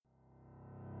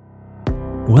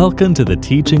Welcome to the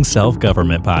Teaching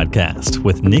Self-Government Podcast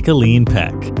with Nicolene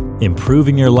Peck.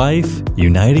 Improving your life,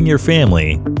 uniting your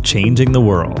family, changing the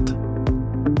world.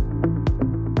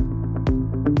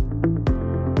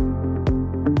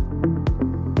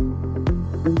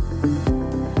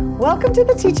 Welcome to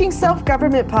the Teaching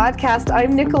Self-Government Podcast.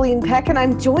 I'm Nicolene Peck, and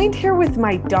I'm joined here with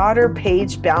my daughter,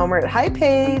 Paige Baumert. Hi,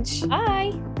 Paige.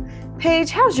 Hi. Paige,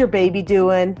 how's your baby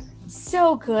doing?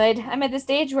 So good. I'm at the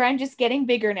stage where I'm just getting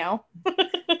bigger now.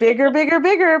 Bigger, bigger,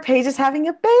 bigger. Paige is having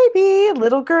a baby, a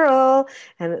little girl,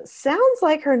 and it sounds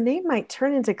like her name might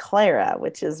turn into Clara,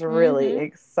 which is really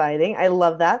exciting. I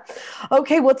love that.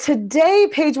 Okay, well, today,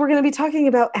 Paige, we're going to be talking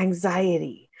about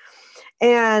anxiety.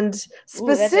 And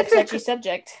that's a touchy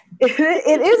subject. It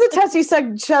is a touchy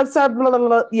subject.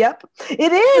 Yep,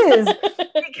 it is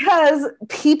because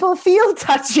people feel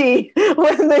touchy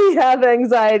when they have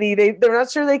anxiety. They're not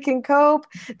sure they can cope.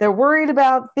 They're worried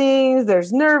about things.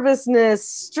 There's nervousness,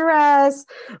 stress,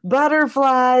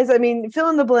 butterflies. I mean,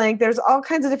 fill in the blank. There's all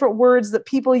kinds of different words that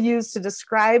people use to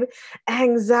describe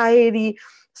anxiety.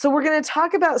 So we're going to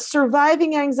talk about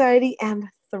surviving anxiety and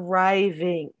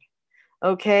thriving.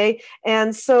 Okay.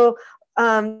 And so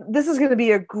this is going to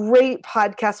be a great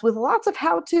podcast with lots of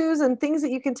how-tos and things that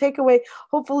you can take away,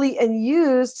 hopefully, and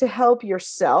use to help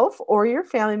yourself or your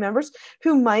family members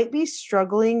who might be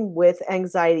struggling with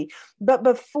anxiety. But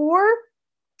before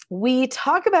we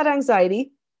talk about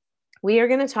anxiety, we are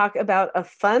going to talk about a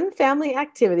fun family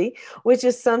activity, which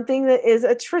is something that is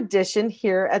a tradition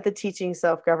here at the Teaching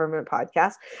Self-Government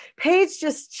Podcast. Paige,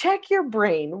 just check your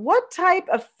brain. What type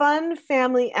of fun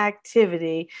family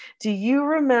activity do you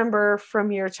remember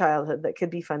from your childhood that could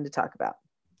be fun to talk about?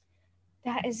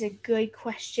 That is a good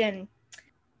question.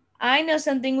 I know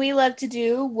something we loved to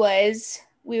do was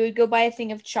we would go buy a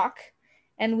thing of chalk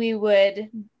and we would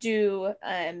do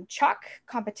chalk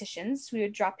competitions. We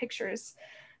would draw pictures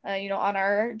on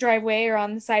our driveway or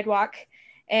on the sidewalk.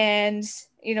 And,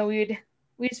 we'd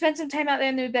spend some time out there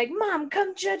and they'd be like, Mom,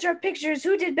 come judge our pictures.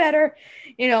 Who did better?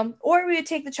 Or we would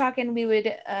take the chalk and we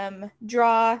would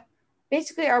draw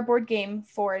basically our board game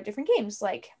for different games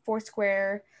like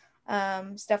Foursquare,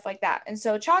 stuff like that. And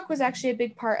so chalk was actually a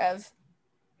big part of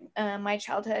my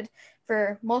childhood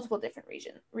for multiple different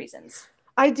reasons.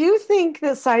 I do think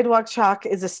that sidewalk chalk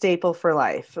is a staple for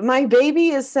life. My baby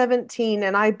is 17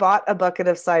 and I bought a bucket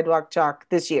of sidewalk chalk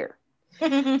this year.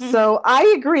 So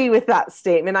I agree with that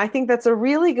statement. I think that's a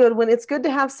really good one. It's good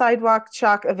to have sidewalk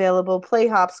chalk available. Play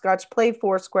hopscotch, play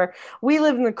Foursquare. We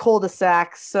live in the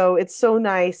cul-de-sac, so it's so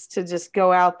nice to just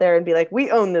go out there and be like,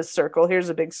 we own this circle. Here's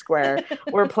a big square.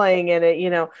 We're playing in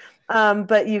it,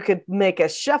 But you could make a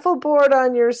shuffleboard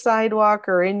on your sidewalk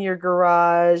or in your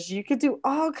garage. You could do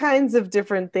all kinds of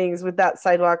different things with that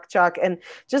sidewalk chalk and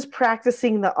just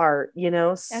practicing the art,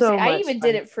 I even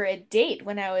did it for a date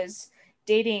when I was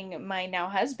dating my now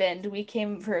husband. We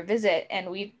came for a visit and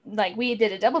we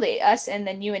did a double date, us and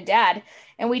then you and Dad,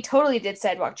 and we totally did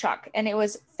sidewalk chalk and it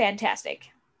was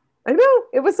fantastic. I know,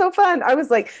 it was so fun. I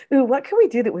was like, ooh, what can we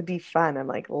do that would be fun? I'm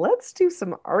like, let's do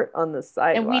some art on the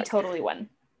sidewalk. And we totally won.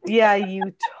 Yeah,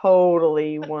 you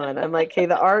totally won. I'm like, hey,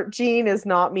 the art gene is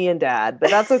not me and Dad,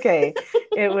 but that's okay.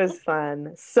 It was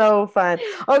fun. So fun.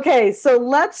 Okay, so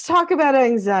let's talk about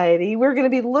anxiety. We're going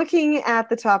to be looking at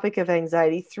the topic of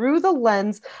anxiety through the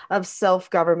lens of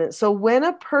self-government. So when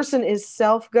a person is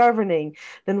self-governing,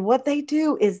 then what they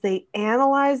do is they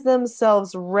analyze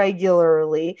themselves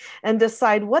regularly and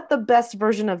decide what the best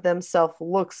version of themselves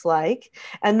looks like.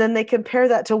 And then they compare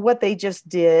that to what they just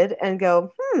did and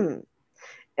go,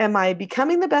 am I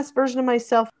becoming the best version of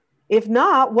myself? If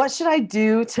not, what should I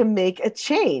do to make a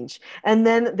change? And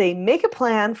then they make a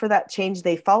plan for that change.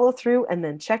 They follow through and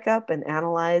then check up and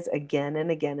analyze again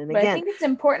and again and again. But I think it's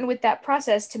important with that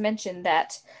process to mention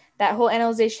that whole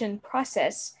analyzation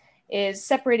process is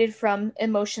separated from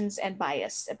emotions and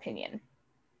bias opinion.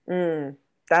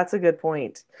 That's a good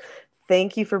point.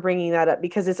 Thank you for bringing that up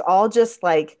because it's all just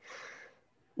like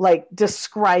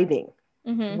describing.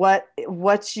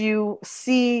 What you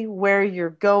see, where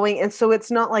you're going. And so it's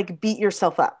not like beat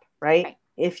yourself up, right?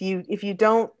 If you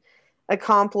don't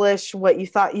accomplish what you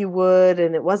thought you would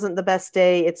and it wasn't the best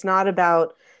day, it's not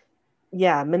about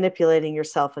manipulating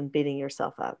yourself and beating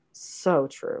yourself up. So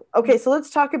true. Okay, so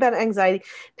let's talk about anxiety.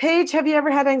 Paige, have you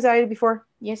ever had anxiety before?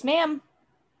 Yes, ma'am.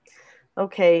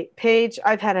 Okay, Paige,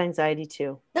 I've had anxiety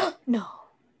too.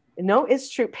 No, it's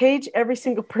true. Paige, every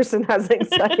single person has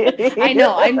anxiety. I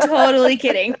know. I'm totally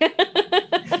kidding.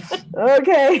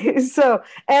 Okay, so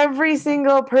every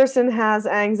single person has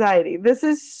anxiety. This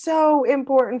is so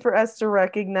important for us to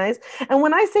recognize. And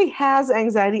when I say has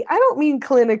anxiety, I don't mean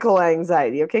clinical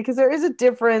anxiety, okay? Because there is a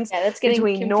difference Yeah, that's getting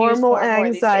between confused normal more and more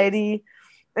these days. anxiety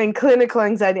and clinical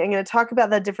anxiety. I'm going to talk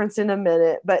about that difference in a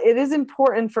minute, but it is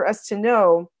important for us to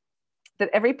know that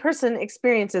every person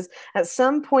experiences at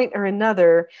some point or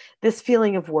another this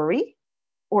feeling of worry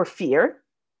or fear,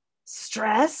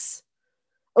 stress,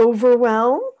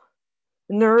 overwhelm,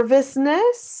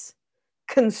 nervousness,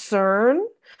 concern.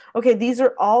 Okay, these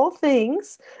are all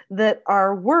things that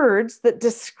are words that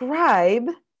describe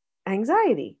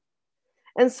anxiety.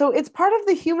 And so it's part of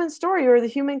the human story or the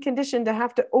human condition to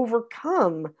have to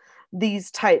overcome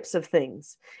these types of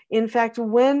things. In fact,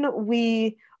 when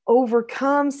we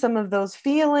overcome some of those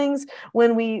feelings,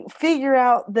 when we figure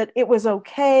out that it was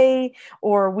okay,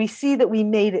 or we see that we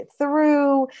made it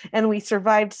through and we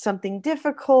survived something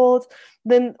difficult,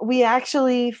 then we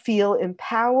actually feel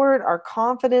empowered. Our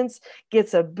confidence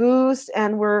gets a boost,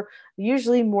 and we're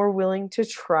usually more willing to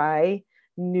try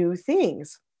new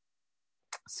things.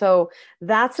 So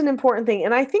that's an important thing.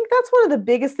 And I think that's one of the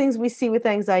biggest things we see with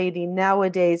anxiety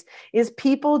nowadays is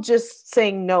people just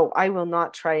saying, no, I will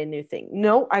not try a new thing.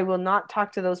 No, I will not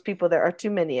talk to those people. There are too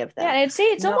many of them. Yeah, and I'd say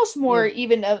it's No, almost more yeah.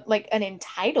 even of like an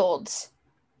entitled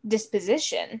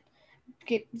disposition.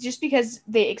 Just because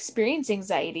they experience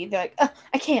anxiety, they're like,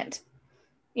 I can't,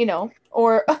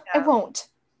 or I won't.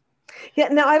 Yeah,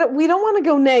 now we don't want to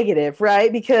go negative,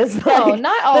 right? Because No,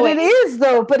 not but it always. is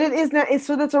though, but it is not.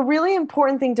 So that's a really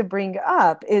important thing to bring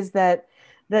up is that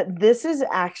this is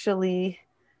actually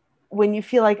when you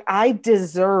feel like I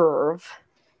deserve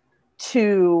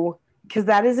to, because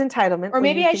that is entitlement. Or when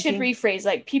maybe you're I should thinking, rephrase,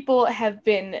 like people have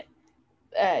been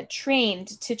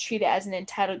trained to treat it as an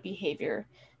entitled behavior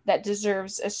that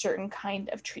deserves a certain kind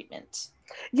of treatment.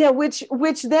 yeah, which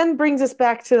then brings us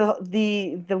back to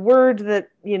the word that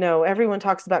everyone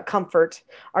talks about, comfort.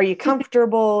 Are you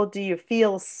comfortable? Do you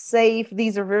feel safe?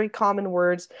 These are very common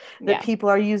words that people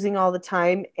are using all the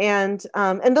time, and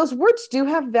those words do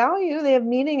have value. They have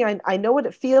meaning. I know what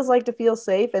it feels like to feel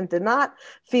safe and to not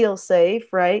feel safe,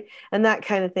 right? And that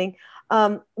kind of thing.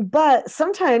 But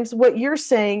sometimes what you're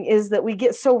saying is that we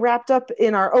get so wrapped up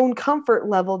in our own comfort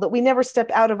level that we never step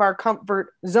out of our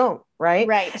comfort zone, right?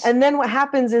 Right. And then what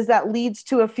happens is that leads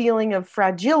to a feeling of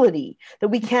fragility that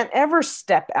we can't ever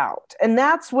step out. And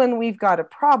that's when we've got a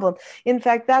problem. In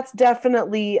fact, that's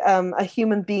definitely a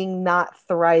human being not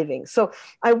thriving. So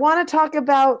I want to talk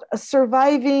about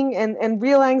surviving and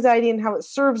real anxiety and how it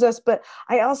serves us, but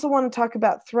I also want to talk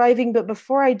about thriving. But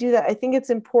before I do that, I think it's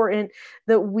important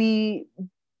that we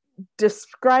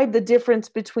describe the difference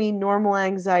between normal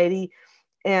anxiety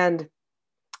and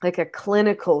like a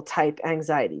clinical type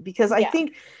anxiety, because I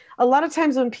think a lot of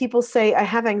times when people say I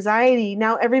have anxiety,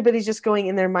 now everybody's just going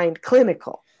in their mind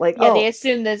clinical, like, they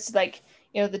assume that's like,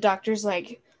 the doctor's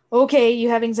like, okay, you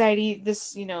have anxiety,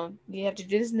 this, you have to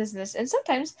do this and this and this. And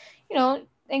sometimes,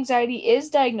 anxiety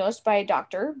is diagnosed by a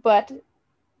doctor, but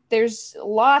there's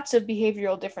lots of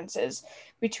behavioral differences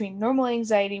between normal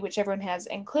anxiety, which everyone has,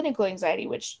 and clinical anxiety,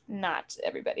 which not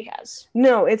everybody has.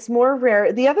 No, it's more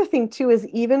rare. The other thing too is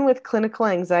even with clinical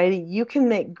anxiety, you can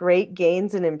make great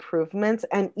gains and improvements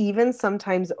and even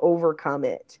sometimes overcome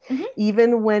it,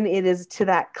 even when it is to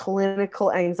that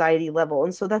clinical anxiety level.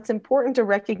 And so that's important to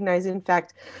recognize. In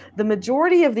fact, the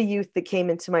majority of the youth that came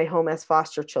into my home as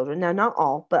foster children, now not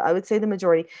all, but I would say the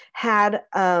majority, had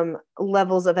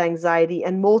levels of anxiety,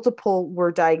 and multiple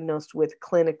were diagnosed with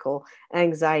clinical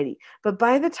anxiety. But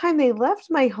by the time they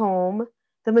left my home,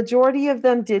 the majority of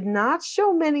them did not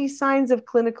show many signs of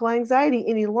clinical anxiety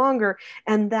any longer.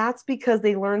 And that's because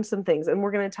they learned some things. And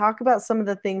we're going to talk about some of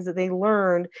the things that they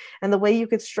learned and the way you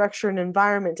could structure an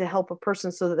environment to help a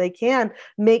person so that they can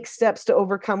make steps to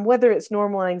overcome whether it's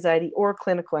normal anxiety or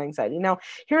clinical anxiety. Now,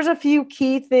 here's a few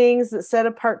key things that set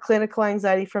apart clinical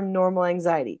anxiety from normal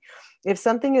anxiety. If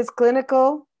something is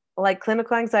clinical, like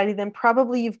clinical anxiety, then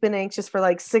probably you've been anxious for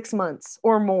like 6 months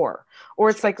or more, or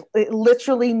it's like it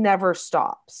literally never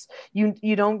stops.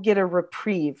 You don't get a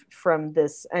reprieve from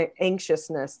this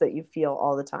anxiousness that you feel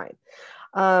all the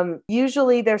time.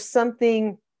 Usually there's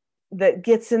something that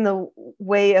gets in the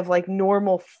way of like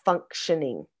normal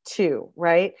functioning too,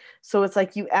 right? So it's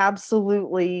like you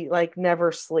absolutely like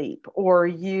never sleep, or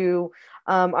you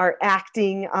are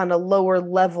acting on a lower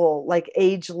level, like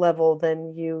age level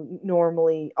than you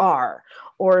normally are,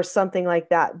 or something like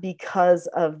that because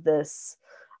of this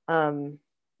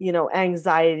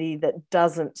anxiety that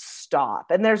doesn't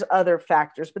stop. And there's other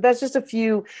factors, but that's just a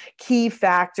few key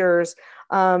factors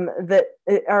that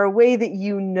are a way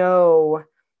that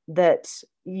that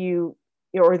you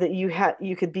or that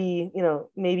you could be,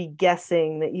 maybe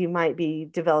guessing that you might be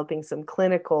developing some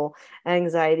clinical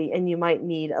anxiety and you might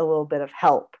need a little bit of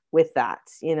help with that.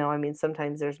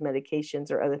 Sometimes there's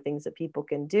medications or other things that people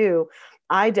can do.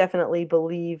 I definitely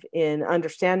believe in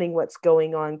understanding what's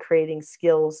going on, creating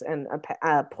skills and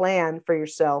a plan for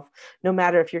yourself, no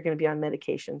matter if you're going to be on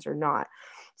medications or not.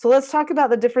 So let's talk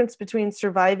about the difference between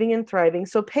surviving and thriving.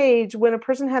 So Paige, when a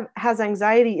person has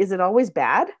anxiety, is it always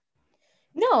bad?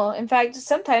 No, in fact,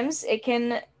 sometimes it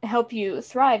can help you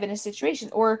thrive in a situation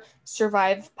or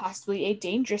survive possibly a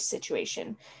dangerous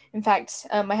situation. In fact,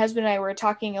 my husband and I were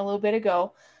talking a little bit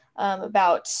ago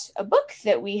about a book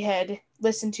that we had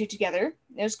listened to together.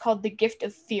 It was called The Gift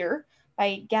of Fear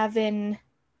by Gavin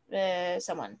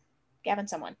someone.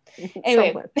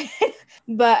 Anyway,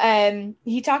 but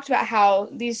he talked about how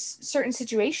these certain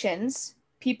situations,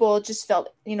 people just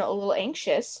felt, a little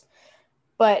anxious,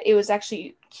 but it was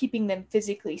actually keeping them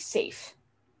physically safe.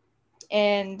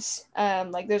 And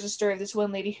like there's a story of this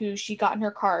one lady who she got in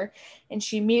her car and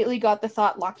she immediately got the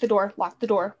thought, lock the door, lock the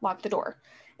door, lock the door.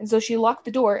 And so she locked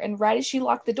the door, and right as she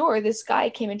locked the door, this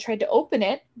guy came and tried to open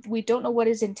it. We don't know what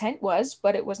his intent was,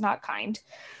 but it was not kind.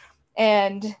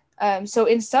 And so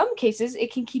in some cases,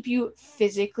 it can keep you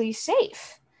physically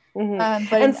safe.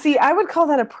 And see, I would call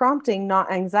that a prompting,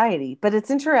 not anxiety. But it's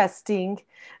interesting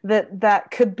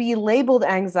that could be labeled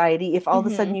anxiety if all of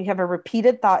a sudden you have a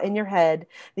repeated thought in your head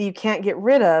that you can't get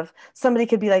rid of. Somebody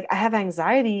could be like, I have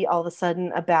anxiety all of a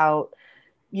sudden about,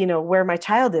 where my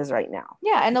child is right now.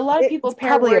 Yeah, and a lot of people pair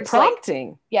probably words a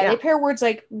prompting. Like, they pair words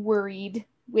like worried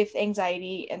with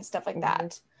anxiety and stuff like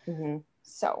that.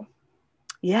 So.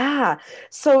 Yeah.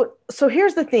 So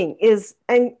here's the thing is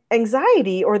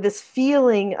anxiety, or this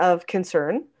feeling of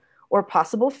concern or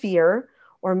possible fear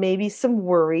or maybe some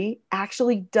worry,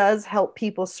 actually does help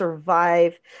people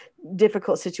survive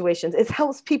difficult situations. It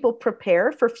helps people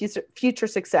prepare for future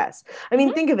success. I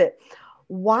mean, think of it.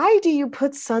 Why do you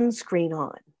put sunscreen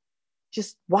on?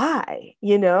 Just why,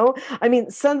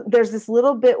 there's this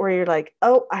little bit where you're like,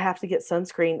 oh, I have to get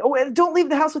sunscreen. Oh, and don't leave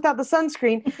the house without the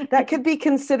sunscreen. That could be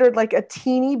considered like a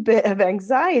teeny bit of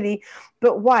anxiety.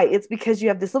 But why? It's because you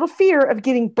have this little fear of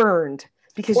getting burned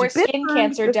because or you've been skin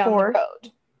cancer before, down the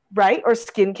road. Right? Or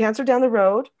skin cancer down the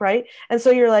road. Right? And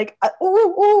so you're like,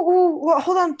 well,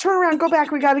 hold on, turn around, go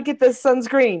back. We got to get this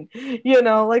sunscreen.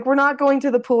 Like we're not going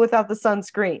to the pool without the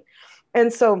sunscreen.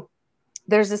 And so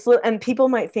there's this little, and people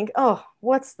might think, oh,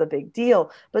 what's the big deal?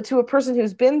 But to a person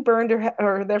who's been burned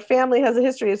or their family has a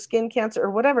history of skin cancer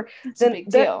or whatever, it's a big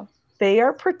deal. They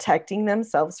are protecting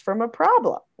themselves from a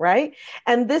problem, right?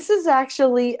 And this is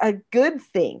actually a good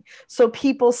thing. So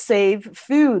people save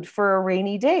food for a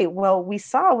rainy day. Well, we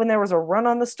saw when there was a run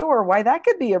on the store, why that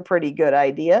could be a pretty good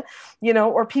idea,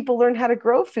 or people learn how to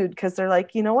grow food because they're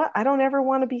like, you know what? I don't ever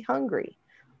want to be hungry.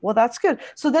 Well, that's good.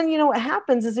 So then, what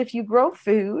happens is if you grow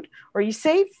food or you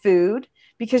save food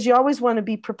because you always want to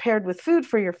be prepared with food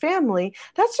for your family,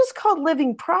 that's just called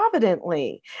living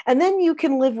providently. And then you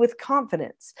can live with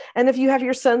confidence. And if you have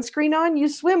your sunscreen on, you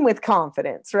swim with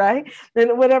confidence, right?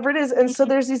 And whatever it is. And so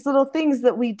there's these little things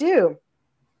that we do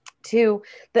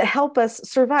that help us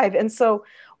survive. And so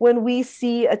when we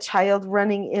see a child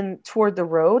running in toward the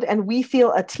road and we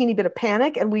feel a teeny bit of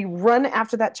panic and we run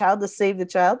after that child to save the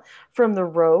child from the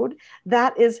road,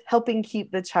 that is helping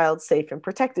keep the child safe and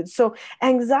protected. So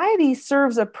anxiety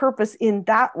serves a purpose in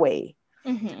that way.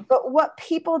 But what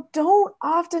people don't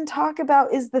often talk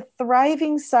about is the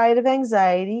thriving side of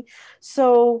anxiety.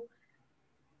 So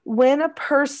when a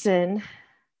person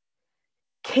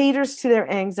caters to their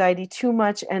anxiety too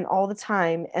much and all the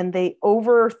time, and they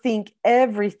overthink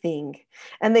everything,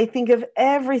 and they think of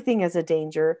everything as a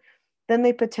danger, then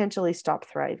they potentially stop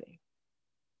thriving.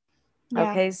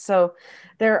 Yeah. Okay, so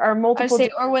there are multiple...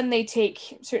 or when they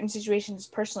take certain situations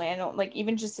personally. I don't, like,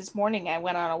 even just this morning, I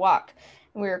went on a walk,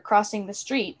 and we were crossing the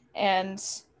street, and,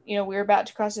 we were about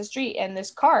to cross the street, and this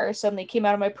car suddenly came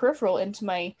out of my peripheral into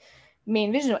my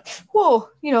main vision. Whoa,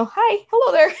 hi,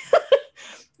 hello there.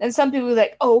 And some people are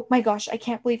like, oh my gosh, I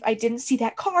can't believe I didn't see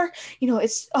that car.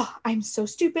 I'm so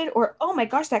stupid. Or, oh my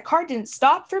gosh, that car didn't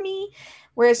stop for me.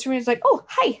 Whereas for me, it's like, oh,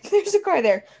 hi, there's a car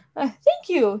there. Thank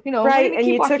you. Right. And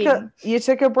you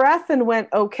took a breath and went,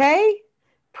 okay,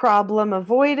 problem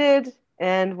avoided,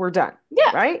 and we're done.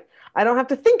 Yeah. Right. I don't have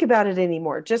to think about it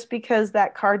anymore. Just because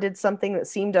that car did something that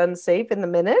seemed unsafe in the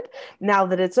minute, now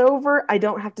that it's over, I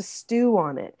don't have to stew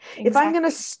on it. Exactly. If I'm going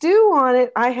to stew on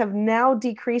it, I have now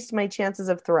decreased my chances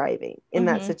of thriving in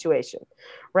that situation,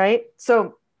 right?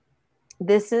 So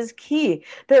This is key.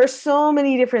 There are so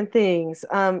many different things.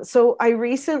 So I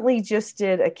recently just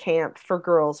did a camp for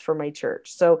girls for my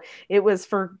church. So it was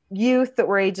for youth that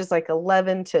were ages like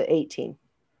 11 to 18.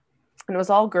 And it was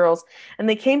all girls. And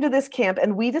they came to this camp,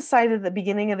 and we decided at the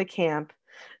beginning of the camp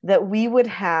that we would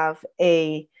have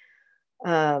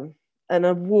um, an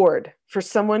award for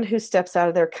someone who steps out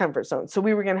of their comfort zone. So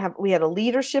we had a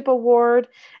leadership award,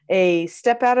 a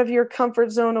step out of your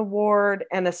comfort zone award,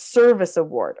 and a service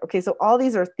award. Okay. So all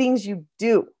these are things you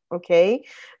do, okay,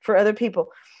 for other people.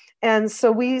 And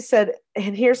so we said,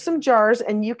 and here's some jars,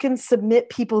 and you can submit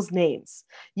people's names.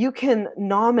 You can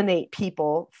nominate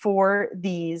people for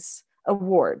these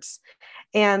awards.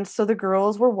 And so the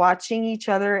girls were watching each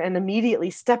other and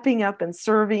immediately stepping up and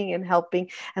serving and helping.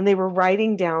 And they were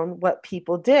writing down what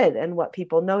people did and what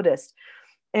people noticed.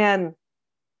 And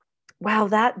wow,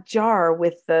 that jar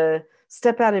with the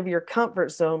step out of your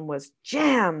comfort zone was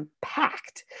jam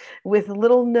packed with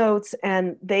little notes,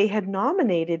 and they had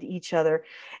nominated each other.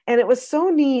 And it was so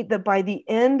neat that by the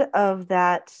end of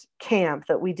that camp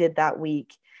that we did that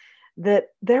week, that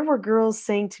there were girls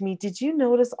saying to me, did you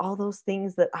notice all those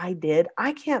things that I did?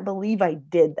 I can't believe I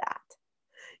did that,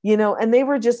 and they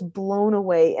were just blown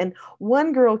away. And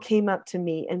one girl came up to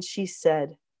me and she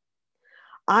said,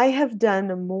 I have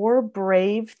done more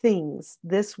brave things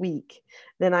this week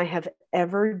than I have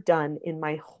ever done in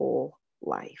my whole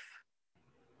life.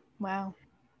 Wow.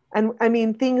 And I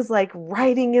mean, things like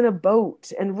riding in a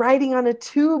boat and riding on a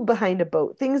tube behind a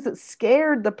boat, things that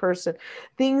scared the person,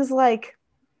 things like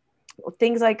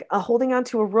holding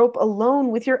onto a rope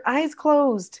alone with your eyes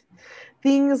closed,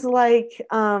 things like,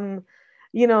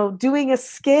 doing a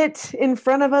skit in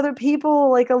front of other people,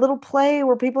 like a little play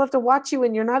where people have to watch you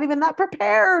and you're not even that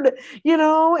prepared,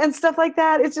 and stuff like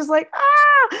that. It's just like,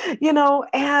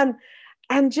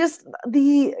 and just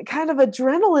the kind of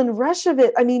adrenaline rush of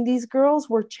it. I mean, these girls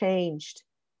were changed,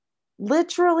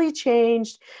 literally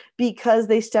changed, because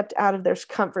they stepped out of their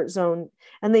comfort zone,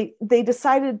 and they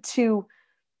decided to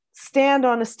stand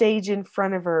on a stage in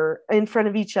front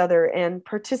of each other and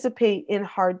participate in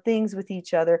hard things with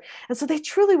each other. And so they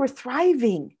truly were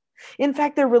thriving. In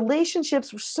fact, their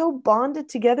relationships were so bonded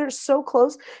together, so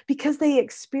close, because they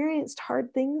experienced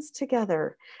hard things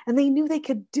together and they knew they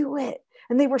could do it.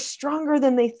 And they were stronger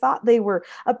than they thought they were.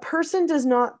 A person does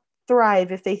not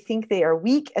thrive if they think they are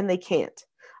weak and they can't.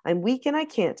 I'm weak and I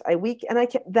can't. I'm weak and I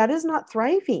can't. That is not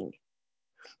thriving.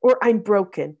 Or I'm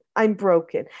broken. I'm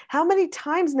broken. How many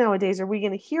times nowadays are we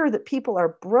going to hear that people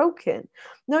are broken?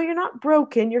 No, you're not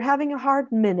broken. You're having a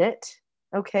hard minute.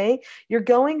 Okay. You're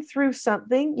going through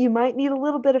something. You might need a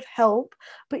little bit of help,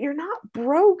 but you're not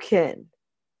broken.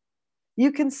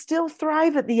 You can still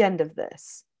thrive at the end of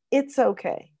this. It's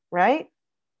okay. Right?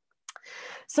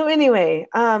 So anyway,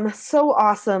 so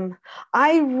awesome.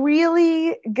 I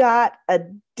really got a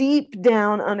deep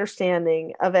down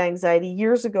understanding of anxiety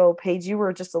years ago. Paige, you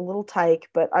were just a little tyke,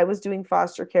 but I was doing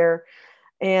foster care,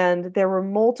 and there were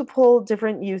multiple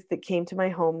different youth that came to my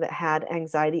home that had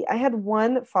anxiety. I had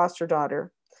one foster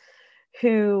daughter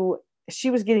who,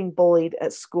 she was getting bullied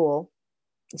at school.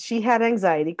 She had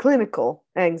anxiety, clinical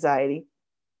anxiety.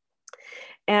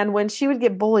 And when she would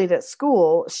get bullied at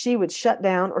school, she would shut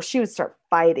down or she would start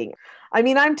fighting. I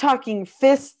mean, I'm talking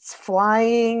fists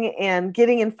flying and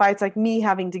getting in fights, like me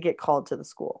having to get called to the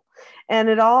school. And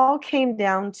it all came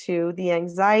down to the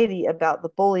anxiety about the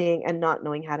bullying and not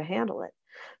knowing how to handle it.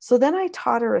 So then I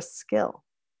taught her a skill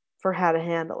for how to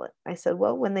handle it. I said,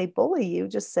 well, when they bully you,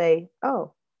 just say,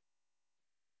 oh,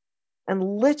 and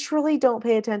literally don't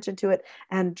pay attention to it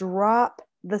and drop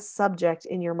the subject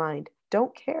in your mind.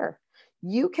 Don't care.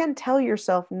 You can tell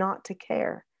yourself not to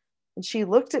care. And she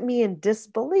looked at me in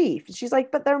disbelief. She's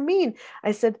like, but they're mean.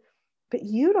 I said, but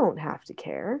you don't have to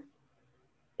care.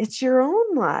 It's your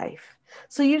own life.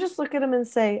 So you just look at them and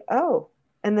say, oh,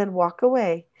 and then walk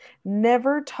away.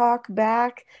 Never talk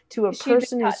back to a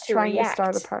person who's trying to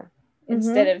start a part.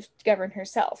 Instead of govern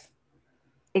herself.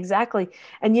 Exactly.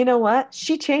 And you know what?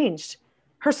 She changed.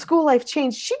 Her school life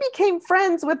changed. She became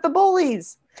friends with the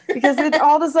bullies because it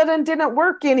all of a sudden didn't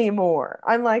work anymore.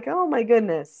 I'm like, oh my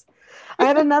goodness. I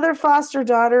had another foster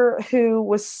daughter who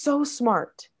was so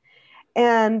smart,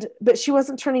 but she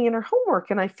wasn't turning in her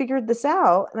homework. And I figured this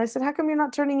out. And I said, how come you're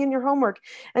not turning in your homework?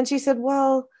 And she said,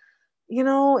 well, you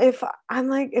know, if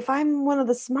I'm one of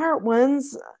the smart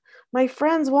ones, my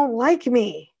friends won't like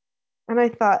me. And I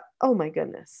thought, oh my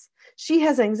goodness, she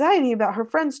has anxiety about her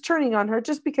friends turning on her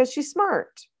just because she's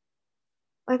smart.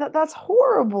 I thought that's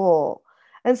horrible.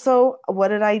 And so what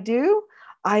did I do?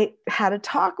 I had a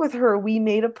talk with her. We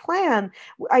made a plan.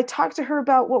 I talked to her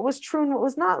about what was true and what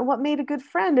was not, and what made a good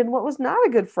friend and what was not a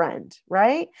good friend,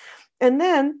 right? And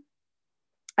then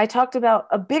I talked about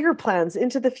a bigger plans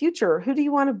into the future. Who do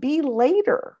you want to be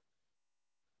later?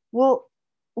 Well,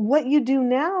 what you do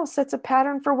now sets a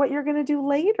pattern for what you're going to do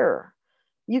later.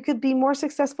 You could be more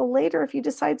successful later if you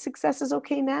decide success is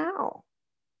okay now.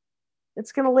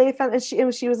 It's going to lay a foundation.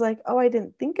 And she was like, oh, I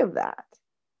didn't think of that.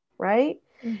 Right.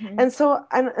 Mm-hmm. And so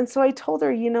I told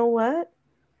her, you know what?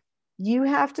 You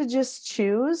have to just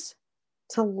choose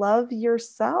to love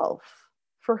yourself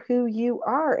for who you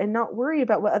are and not worry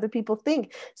about what other people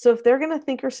think. So if they're going to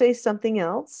think or say something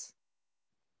else,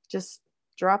 just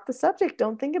drop the subject.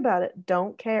 Don't think about it.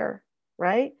 Don't care.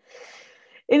 Right.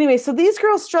 Anyway, so these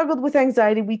girls struggled with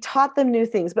anxiety. We taught them new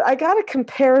things, but I got to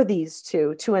compare these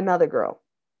two to another girl.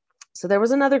 So there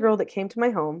was another girl that came to my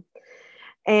home,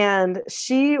 and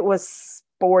she was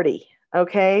sporty.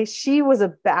 Okay. She was a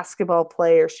basketball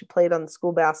player. She played on the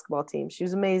school basketball team. She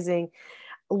was amazing.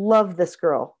 Love this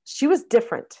girl. She was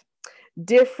different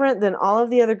than all of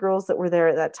the other girls that were there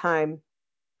at that time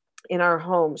in our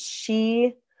home.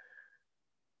 She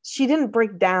didn't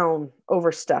break down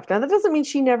over stuff. Now that doesn't mean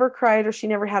she never cried or she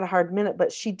never had a hard minute,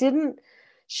 but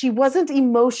she wasn't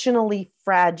emotionally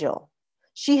fragile.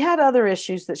 She had other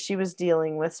issues that she was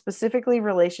dealing with, specifically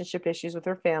relationship issues with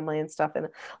her family and stuff, and a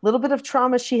little bit of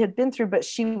trauma she had been through, but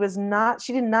she did not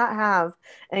have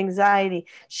anxiety.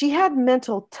 She had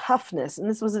mental toughness. And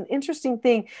this was an interesting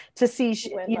thing to see,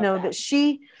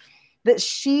 that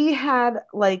she had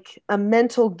like a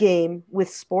mental game with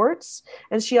sports,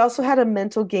 and she also had a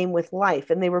mental game with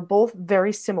life, and they were both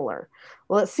very similar.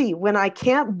 Well, let's see. When I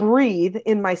can't breathe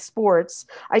in my sports,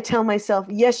 I tell myself,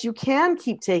 yes, you can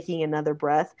keep taking another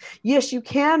breath. Yes, you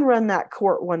can run that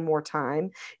court one more time.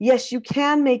 Yes, you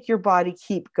can make your body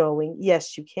keep going.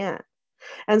 Yes, you can.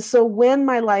 And so when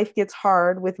my life gets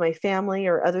hard with my family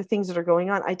or other things that are going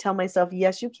on, I tell myself,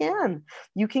 yes, you can.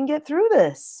 You can get through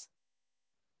this.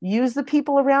 Use the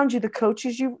people around you, the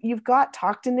coaches you've got.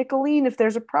 Talk to Nicolene if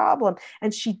there's a problem.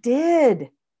 And she did.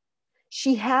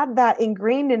 She had that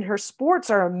ingrained in her.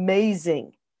 Sports are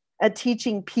amazing at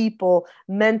teaching people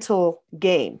mental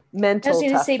game, mental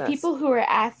toughness. I was going to say, people who are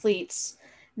athletes,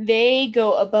 they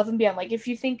go above and beyond. Like if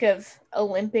you think of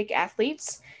Olympic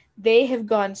athletes, they have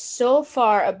gone so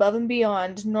far above and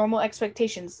beyond normal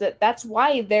expectations that's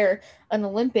why they're an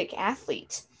Olympic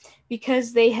athlete,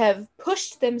 because they have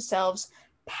pushed themselves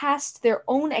past their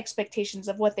own expectations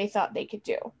of what they thought they could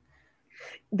do.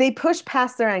 They push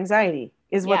past their anxiety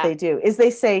is what they do. Is they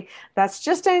say, that's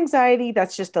just anxiety.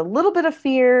 That's just a little bit of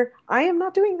fear. I am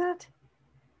not doing that.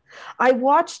 I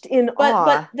watched in awe.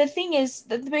 But the thing is,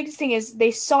 the biggest thing is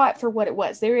they saw it for what it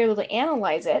was. They were able to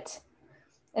analyze it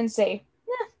and say,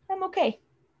 yeah, I'm okay.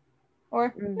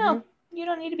 Or, no, you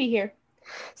don't need to be here.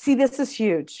 See, this is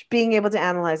huge, being able to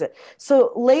analyze it.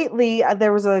 So lately,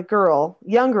 there was a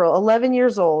young girl, 11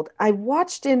 years old. I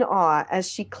watched in awe as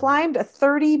she climbed a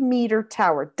 30-meter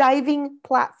tower, diving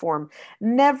platform,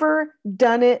 never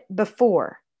done it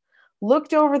before.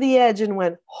 Looked over the edge and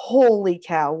went, holy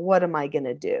cow, what am I going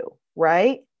to do?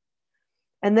 Right?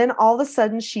 And then all of a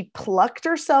sudden, she plucked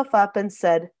herself up and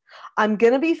said, I'm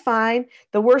going to be fine.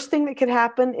 The worst thing that could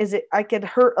happen is I could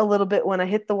hurt a little bit when I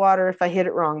hit the water if I hit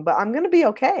it wrong, but I'm going to be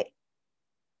okay.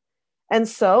 And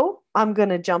so I'm going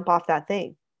to jump off that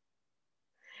thing.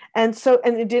 And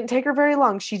it didn't take her very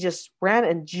long. She just ran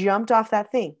and jumped off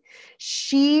that thing.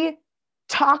 She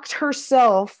talked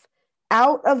herself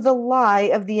out of the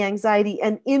lie of the anxiety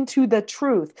and into the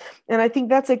truth. And I think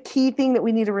that's a key thing that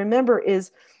we need to remember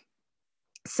is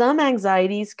some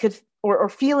anxieties or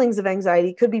feelings of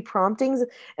anxiety could be promptings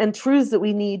and truths that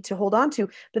we need to hold on to.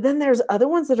 But then there's other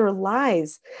ones that are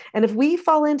lies. And if we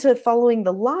fall into following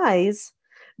the lies,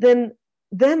 then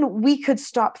we could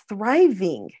stop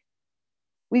thriving.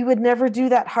 We would never do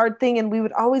that hard thing. And we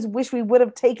would always wish we would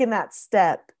have taken that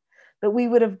step, that we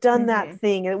would have done that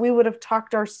thing, and we would have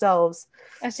talked ourselves.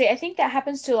 I think that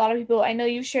happens to a lot of people. I know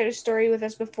you've shared a story with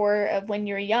us before of when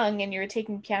you were young and you were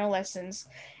taking piano lessons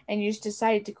and you just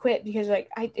decided to quit because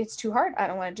it's too hard. I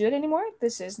don't want to do it anymore.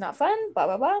 This is not fun, blah,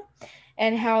 blah, blah.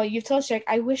 And how you've told us,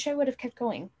 I wish I would have kept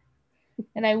going.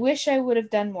 And I wish I would have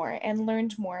done more and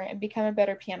learned more and become a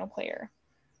better piano player.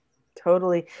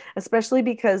 Totally. Especially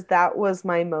because that was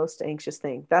my most anxious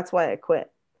thing. That's why I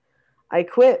quit. I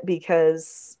quit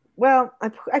because,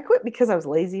 I quit because I was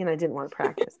lazy and I didn't want to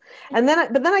practice. But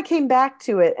then I came back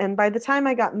to it. And by the time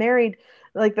I got married,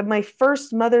 my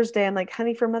first Mother's Day, I'm like,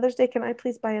 honey, for Mother's Day, can I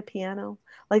please buy a piano?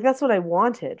 Like, that's what I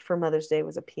wanted for Mother's Day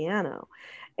was a piano.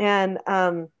 And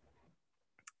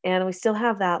And we still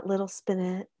have that little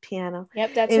spinet piano.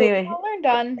 Yep, that's Anyway. what we all learned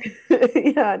on.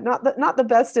 Yeah, not the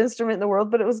best instrument in the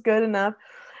world, but it was good enough.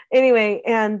 Anyway,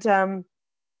 and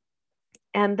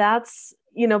that's,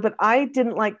 but I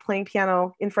didn't like playing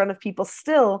piano in front of people.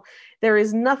 Still, there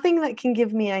is nothing that can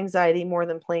give me anxiety more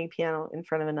than playing piano in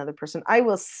front of another person. I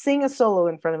will sing a solo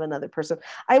in front of another person.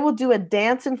 I will do a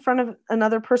dance in front of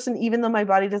another person, even though my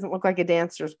body doesn't look like a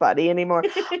dancer's body anymore.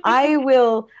 I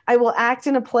will act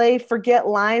in a play, forget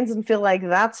lines, and feel like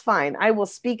that's fine. I will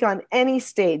speak on any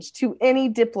stage to any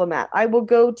diplomat. I will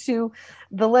go to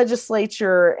the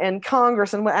legislature and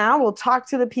Congress, and I will talk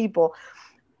to the people.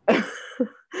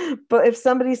 But if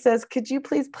somebody says, could you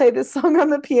please play this song on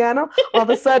the piano? All of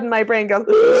a sudden my brain goes,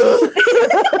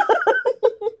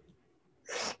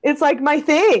 it's like my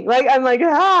thing. Like, I'm like,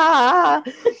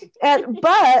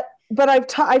 but I've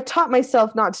taught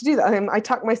myself not to do that. I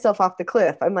talk myself off the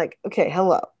cliff. I'm like, okay,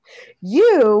 hello.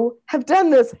 You have done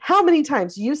this how many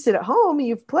times? You sit at home,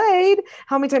 you've played.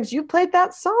 How many times you've played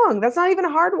that song? That's not even a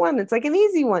hard one. It's like an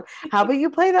easy one. How about you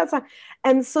play that song?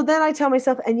 And so then I tell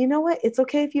myself, and you know what? It's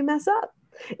okay if you mess up.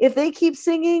 If they keep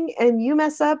singing and you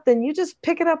mess up, then you just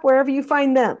pick it up wherever you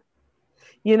find them.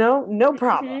 No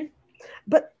problem.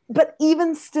 Mm-hmm. But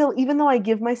even still, even though I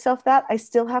give myself that, I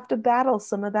still have to battle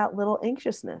some of that little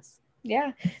anxiousness.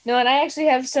 Yeah. No, and I actually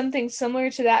have something similar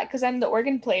to that because I'm the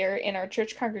organ player in our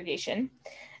church congregation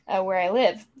where I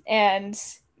live. And,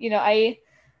 I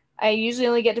usually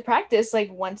only get to practice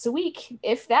like once a week,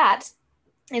 if that.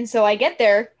 And so I get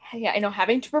there,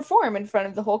 having to perform in front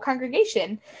of the whole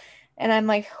congregation. And I'm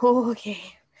like, oh, okay,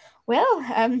 well,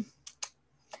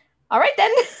 all right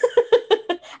then.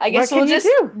 I guess we'll just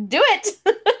do it.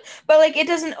 But like, it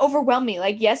doesn't overwhelm me.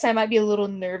 Like, yes, I might be a little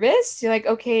nervous. You're like,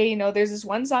 okay, there's this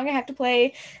one song I have to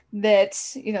play that,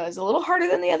 is a little harder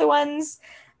than the other ones.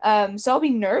 So I'll be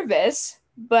nervous,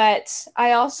 but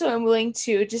I also am willing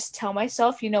to just tell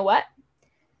myself, you know what?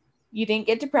 You didn't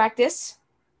get to practice.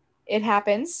 It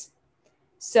happens.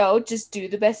 So just do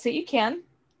the best that you can.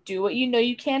 Do what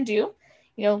you can do.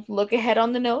 Look ahead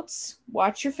on the notes,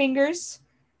 watch your fingers,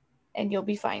 and you'll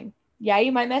be fine. Yeah,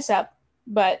 you might mess up,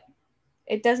 but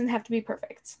it doesn't have to be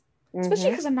perfect,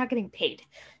 especially because I'm not getting paid.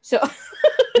 So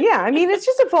yeah, it's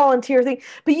just a volunteer thing,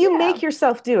 but you make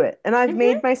yourself do it. And I've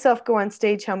made myself go on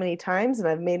stage how many times, and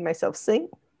I've made myself sing.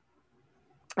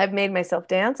 I've made myself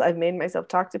dance. I've made myself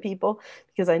talk to people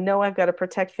because I know I've got to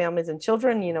protect families and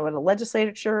children, at a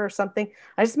legislature or something.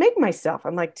 I just make myself.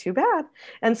 I'm like, too bad.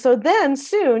 And so then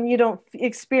soon you don't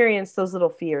experience those little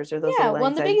fears or those little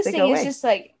anxieties. The biggest thing is just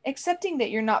like accepting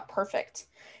that you're not perfect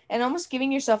and almost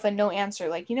giving yourself a no answer.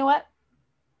 Like, you know what?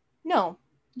 No,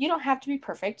 you don't have to be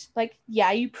perfect. Like,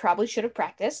 yeah, you probably should have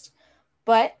practiced,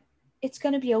 but it's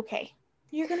going to be okay.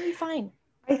 You're going to be fine.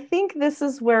 I think this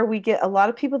is where we get a lot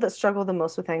of people that struggle the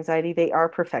most with anxiety. They are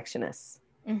perfectionists.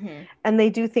 Mm-hmm. And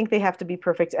they do think they have to be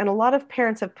perfect. And a lot of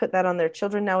parents have put that on their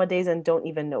children nowadays and don't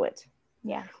even know it.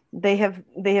 Yeah. They have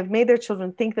made their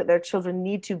children think that their children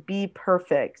need to be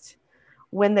perfect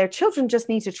when their children just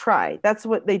need to try. That's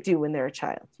what they do when they're a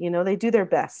child. They do their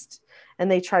best and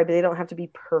they try, but they don't have to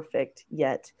be perfect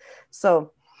yet.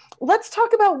 So let's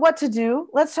talk about what to do.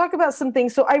 Let's talk about some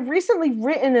things. So I've recently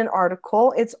written an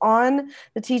article. It's on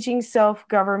the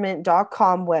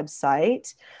teachingselfgovernment.com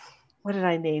website. What did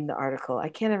I name the article? I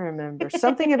can't even remember.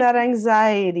 Something about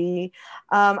anxiety.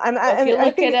 If you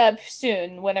look it up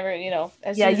soon, whenever,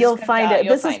 as soon as you'll find it.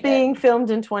 This is being filmed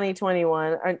in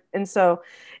 2021. And so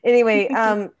anyway,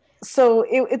 so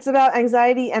it's about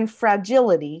anxiety and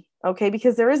fragility. Okay.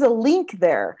 Because there is a link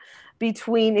there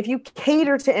between if you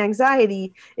cater to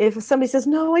anxiety, if somebody says,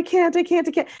 no, I can't,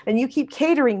 and you keep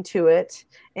catering to it.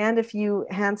 And if you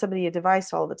hand somebody a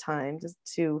device all the time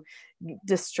to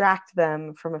distract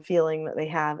them from a feeling that they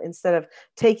have, instead of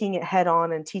taking it head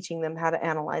on and teaching them how to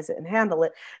analyze it and handle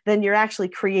it, then you're actually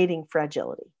creating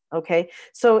fragility. Okay.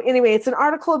 So anyway, it's an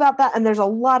article about that. And there's a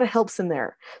lot of helps in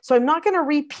there. So I'm not going to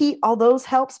repeat all those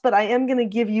helps, but I am going to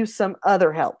give you some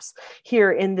other helps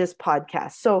here in this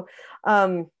podcast. So,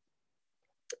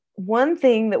 one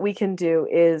thing that we can do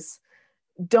is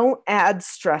don't add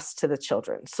stress to the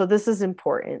children. So this is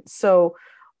important.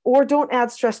 Or don't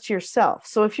add stress to yourself.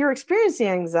 So if you're experiencing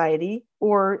anxiety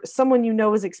or someone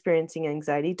is experiencing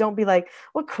anxiety, don't be like,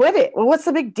 well, quit it. Well, what's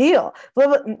the big deal?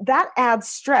 Well, that adds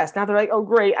stress. Now they're like, oh,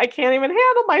 great, I can't even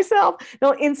handle myself.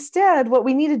 No, instead, what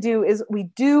we need to do is we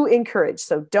do encourage.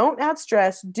 So don't add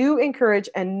stress, do encourage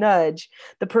and nudge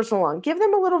the person along. Give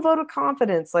them a little vote of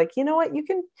confidence. Like, you know what, you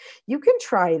can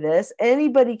try this.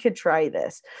 Anybody could try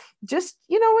this. Just,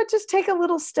 just take a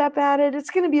little step at it. It's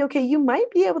going to be okay. You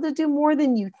might be able to do more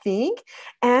than you think.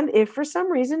 And if for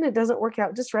some reason it doesn't work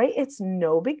out just right, it's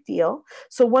no big deal.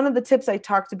 So one of the tips I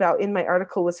talked about in my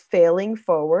article was failing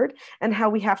forward, and how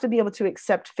we have to be able to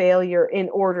accept failure in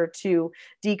order to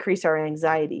decrease our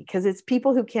anxiety, because it's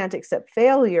people who can't accept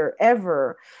failure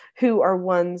ever who are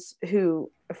ones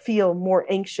who feel more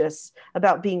anxious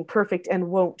about being perfect and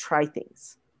won't try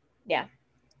things. Yeah.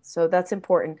 So that's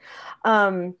important.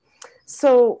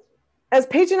 So as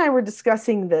Paige and I were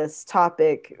discussing this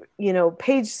topic,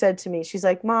 Paige said to me, she's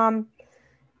like, Mom,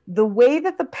 the way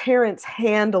that the parents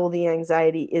handle the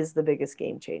anxiety is the biggest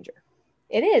game changer.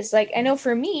 It is. Like, I know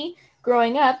for me,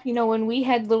 growing up, when we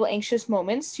had little anxious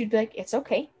moments, you'd be like, it's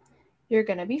okay. You're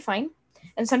going to be fine.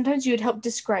 And sometimes you would help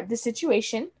describe the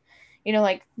situation.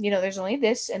 There's only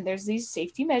this and there's these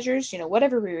safety measures,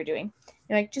 whatever we were doing.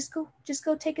 You're like, just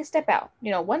go take a step out,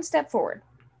 one step forward,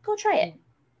 go try it.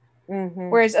 Mm-hmm.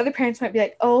 Whereas other parents might be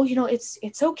like, oh,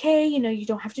 it's okay. You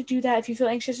don't have to do that. If you feel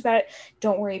anxious about it,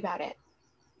 don't worry about it.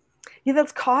 Yeah,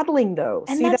 that's coddling though.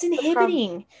 And that's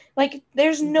inhibiting. Like,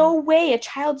 there's no way a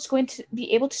child's going to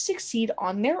be able to succeed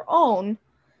on their own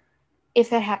if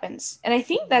that happens. And I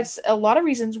think that's a lot of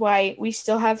reasons why we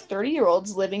still have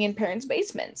 30-year-olds living in parents'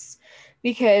 basements,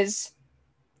 because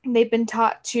they've been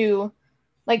taught to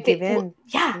give in.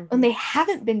 And they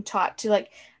haven't been taught to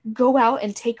go out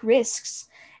and take risks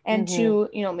and to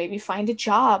maybe find a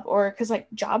job, or because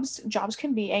jobs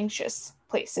can be anxious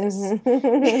places.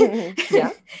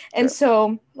 Yeah. And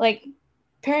so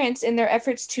parents, in their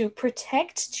efforts to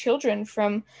protect children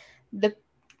from the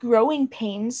growing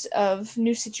pains of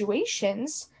new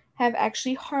situations, have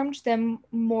actually harmed them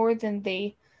more than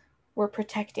they were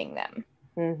protecting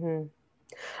them.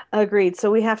 Agreed. So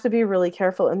we have to be really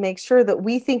careful and make sure that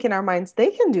we think in our minds,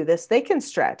 they can do this, they can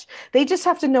stretch. They just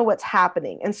have to know what's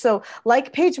happening. And so,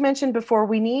 like Paige mentioned before,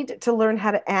 we need to learn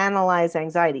how to analyze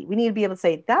anxiety. We need to be able to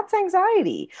say, that's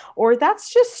anxiety, or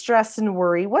that's just stress and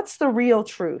worry. What's the real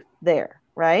truth there?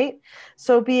 Right?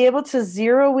 So be able to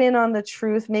zero in on the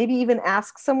truth, maybe even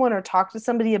ask someone or talk to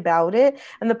somebody about it.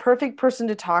 And the perfect person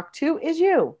to talk to is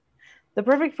you. The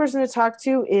perfect person to talk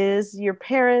to is your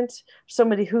parent,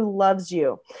 somebody who loves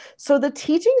you. So the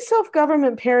Teaching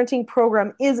Self-Government Parenting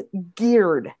program is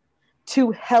geared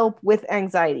to help with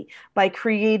anxiety by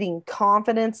creating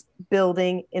confidence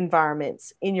building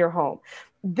environments in your home.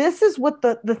 This is what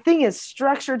the thing is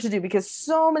structured to do, because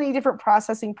so many different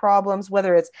processing problems,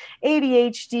 whether it's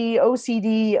ADHD,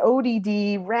 OCD,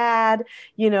 ODD, RAD,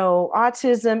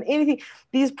 autism, anything,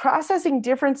 these processing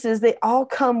differences, they all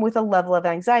come with a level of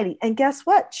anxiety. And guess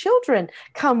what? Children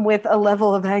come with a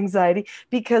level of anxiety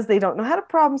because they don't know how to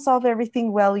problem solve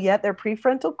everything well yet. Their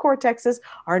prefrontal cortexes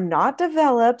are not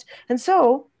developed. And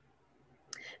so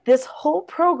this whole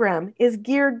program is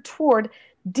geared toward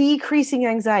decreasing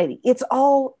anxiety. It's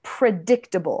all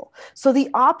predictable. So the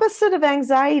opposite of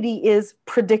anxiety is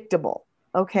predictable.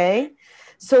 Okay.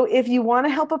 So if you want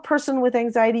to help a person with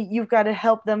anxiety, you've got to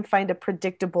help them find a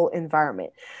predictable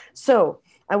environment. So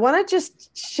I want to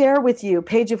just share with you,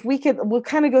 Paige, if we could, we'll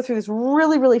kind of go through this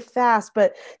really, really fast,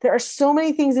 but there are so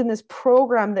many things in this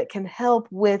program that can help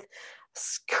with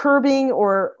curbing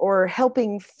or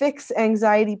helping fix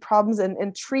anxiety problems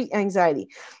and treat anxiety.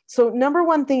 So number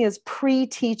one thing is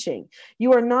pre-teaching.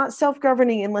 You are not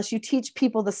self-governing unless you teach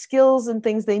people the skills and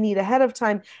things they need ahead of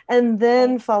time, and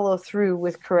then follow through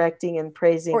with correcting and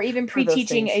praising. Or even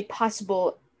pre-teaching a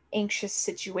possible anxious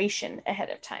situation ahead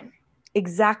of time.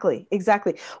 Exactly.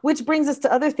 Which brings us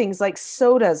to other things like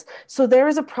SOTAs. So there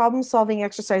is a problem-solving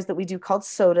exercise that we do called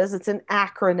SOTAs. It's an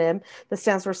acronym that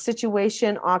stands for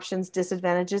situation, options,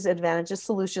 disadvantages, advantages,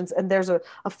 solutions. And there's a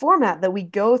format that we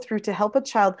go through to help a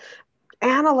child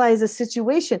analyze a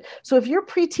situation. So if you're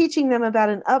pre-teaching them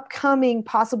about an upcoming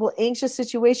possible anxious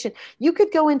situation, you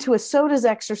could go into a SOTAs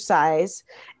exercise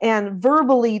and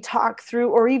verbally talk through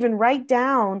or even write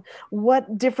down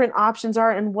what different options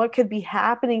are and what could be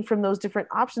happening from those different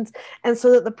options. And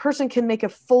so that the person can make a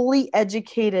fully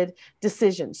educated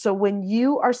decision. So when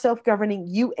you are self-governing,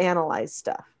 you analyze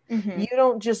stuff. You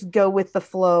don't just go with the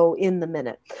flow in the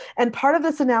minute. And part of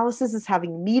this analysis is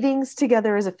having meetings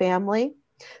together as a family.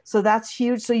 So that's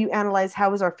huge. So you analyze,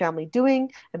 how is our family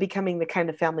doing and becoming the kind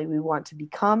of family we want to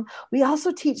become. We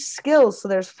also teach skills. So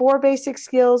there's 4 basic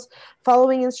skills: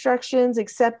 following instructions,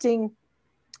 accepting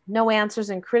no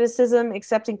answers and criticism,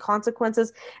 accepting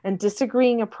consequences, and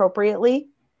disagreeing appropriately.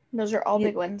 Those are all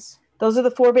big ones. Those are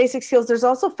the 4 basic skills. There's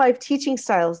also 5 teaching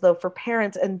styles, though, for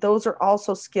parents, and those are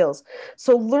also skills.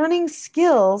 So learning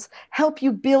skills help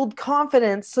you build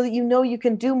confidence so that you know you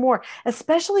can do more,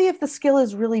 especially if the skill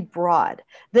is really broad.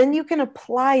 Then you can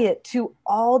apply it to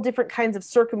all different kinds of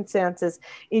circumstances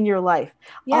in your life.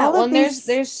 Yeah, well, and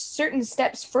there's certain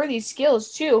steps for these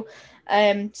skills, too.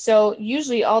 So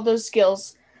usually all those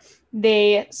skills,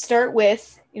 they start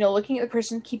with, looking at the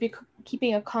person,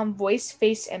 keeping a calm voice,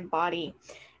 face, and body.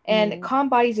 And calm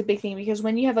body is a big thing, because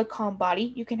when you have a calm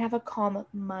body, you can have a calm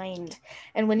mind.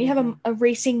 And when you have a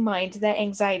racing mind, that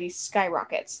anxiety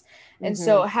skyrockets. And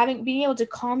so being able to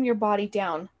calm your body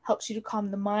down helps you to calm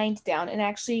the mind down and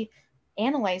actually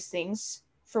analyze things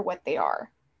for what they are.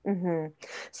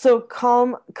 So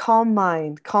calm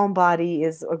mind, calm body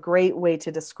is a great way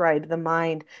to describe the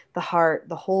mind, the heart,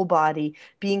 the whole body,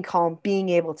 being calm, being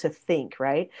able to think,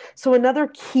 right? So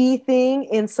another key thing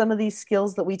in some of these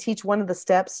skills that we teach, one of the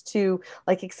steps to,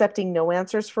 like, accepting no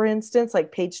answers, for instance,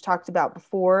 like Paige talked about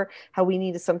before, how we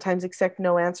need to sometimes accept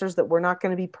no answers, that we're not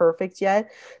going to be perfect yet.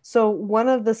 So one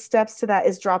of the steps to that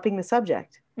is dropping the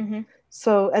subject.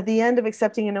 So at the end of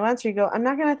accepting a no answer, you go, I'm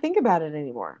not going to think about it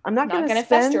anymore. I'm not going to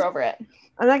fester over it.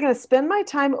 I'm not going to spend my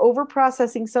time over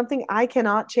processing something I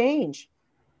cannot change.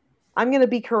 I'm going to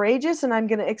be courageous, and I'm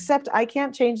going to accept I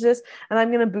can't change this, and I'm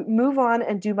going to move on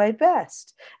and do my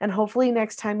best. And hopefully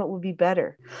next time it will be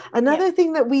better. Another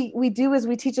thing that we do is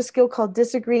we teach a skill called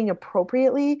disagreeing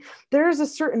appropriately. There is a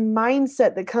certain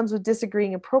mindset that comes with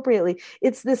disagreeing appropriately.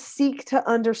 It's this seek to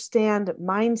understand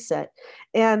mindset.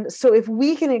 And so if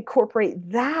we can incorporate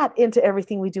that into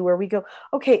everything we do, where we go,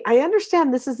 okay, I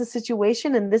understand this is the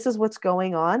situation and this is what's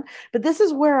going on, but this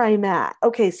is where I'm at.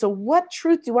 Okay, so what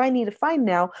truth do I need to find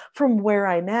now from where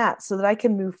I'm at so that I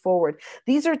can move forward?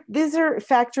 These are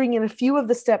factoring in a few of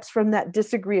the steps from that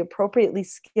disagree appropriately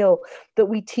skill that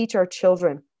we teach our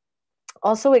children.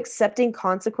 Also, accepting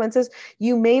consequences.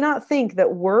 You may not think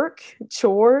that work,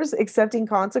 chores, accepting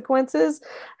consequences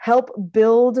help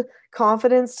build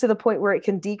confidence to the point where it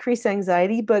can decrease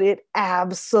anxiety, but it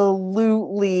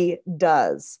absolutely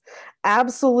does.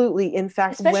 Absolutely. In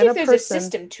fact, especially if there's a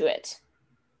system to it.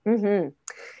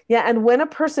 Yeah, and when a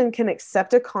person can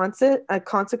accept a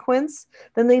consequence,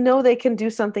 then they know they can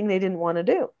do something they didn't want to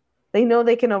do. They know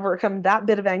they can overcome that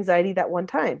bit of anxiety that one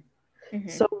time.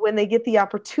 So when they get the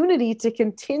opportunity to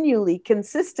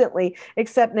consistently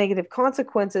accept negative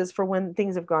consequences for when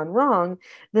things have gone wrong,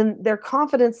 then their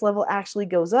confidence level actually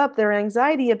goes up. Their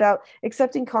anxiety about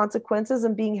accepting consequences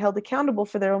and being held accountable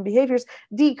for their own behaviors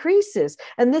decreases.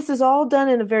 And this is all done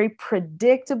in a very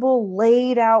predictable,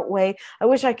 laid out way. I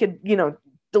wish I could,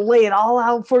 to lay it all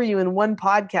out for you in one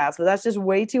podcast, but that's just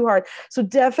way too hard. So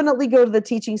definitely go to the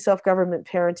Teaching Self-Government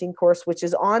Parenting course, which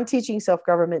is on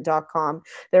teachingselfgovernment.com.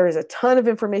 There is a ton of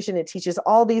information. It teaches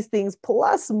all these things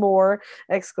plus more,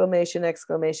 exclamation,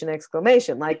 exclamation,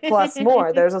 exclamation, like plus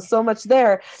more. There's so much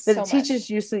there that it teaches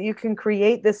you so that you can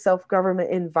create this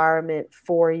self-government environment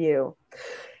for you.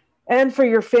 And for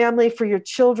your family, for your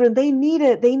children, they need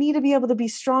it. They need to be able to be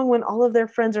strong when all of their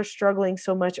friends are struggling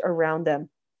so much around them.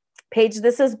 Paige,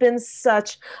 this has been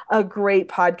such a great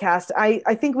podcast. I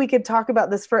think we could talk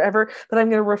about this forever, but I'm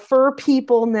going to refer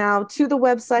people now to the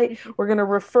website. We're going to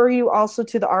refer you also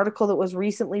to the article that was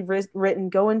recently written.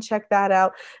 Go and check that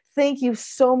out. Thank you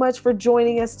so much for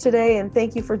joining us today. And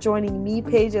thank you for joining me,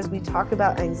 Paige, as we talk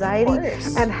about anxiety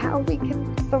and how we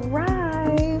can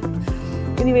thrive.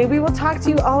 Anyway, we will talk to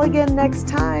you all again next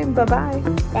time. Bye-bye.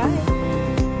 Bye.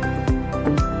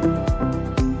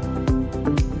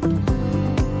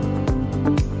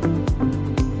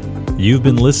 You've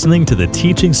been listening to the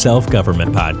Teaching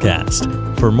Self-Government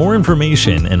podcast. For more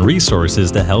information and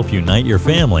resources to help unite your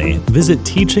family, visit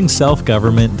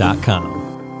teachingselfgovernment.com.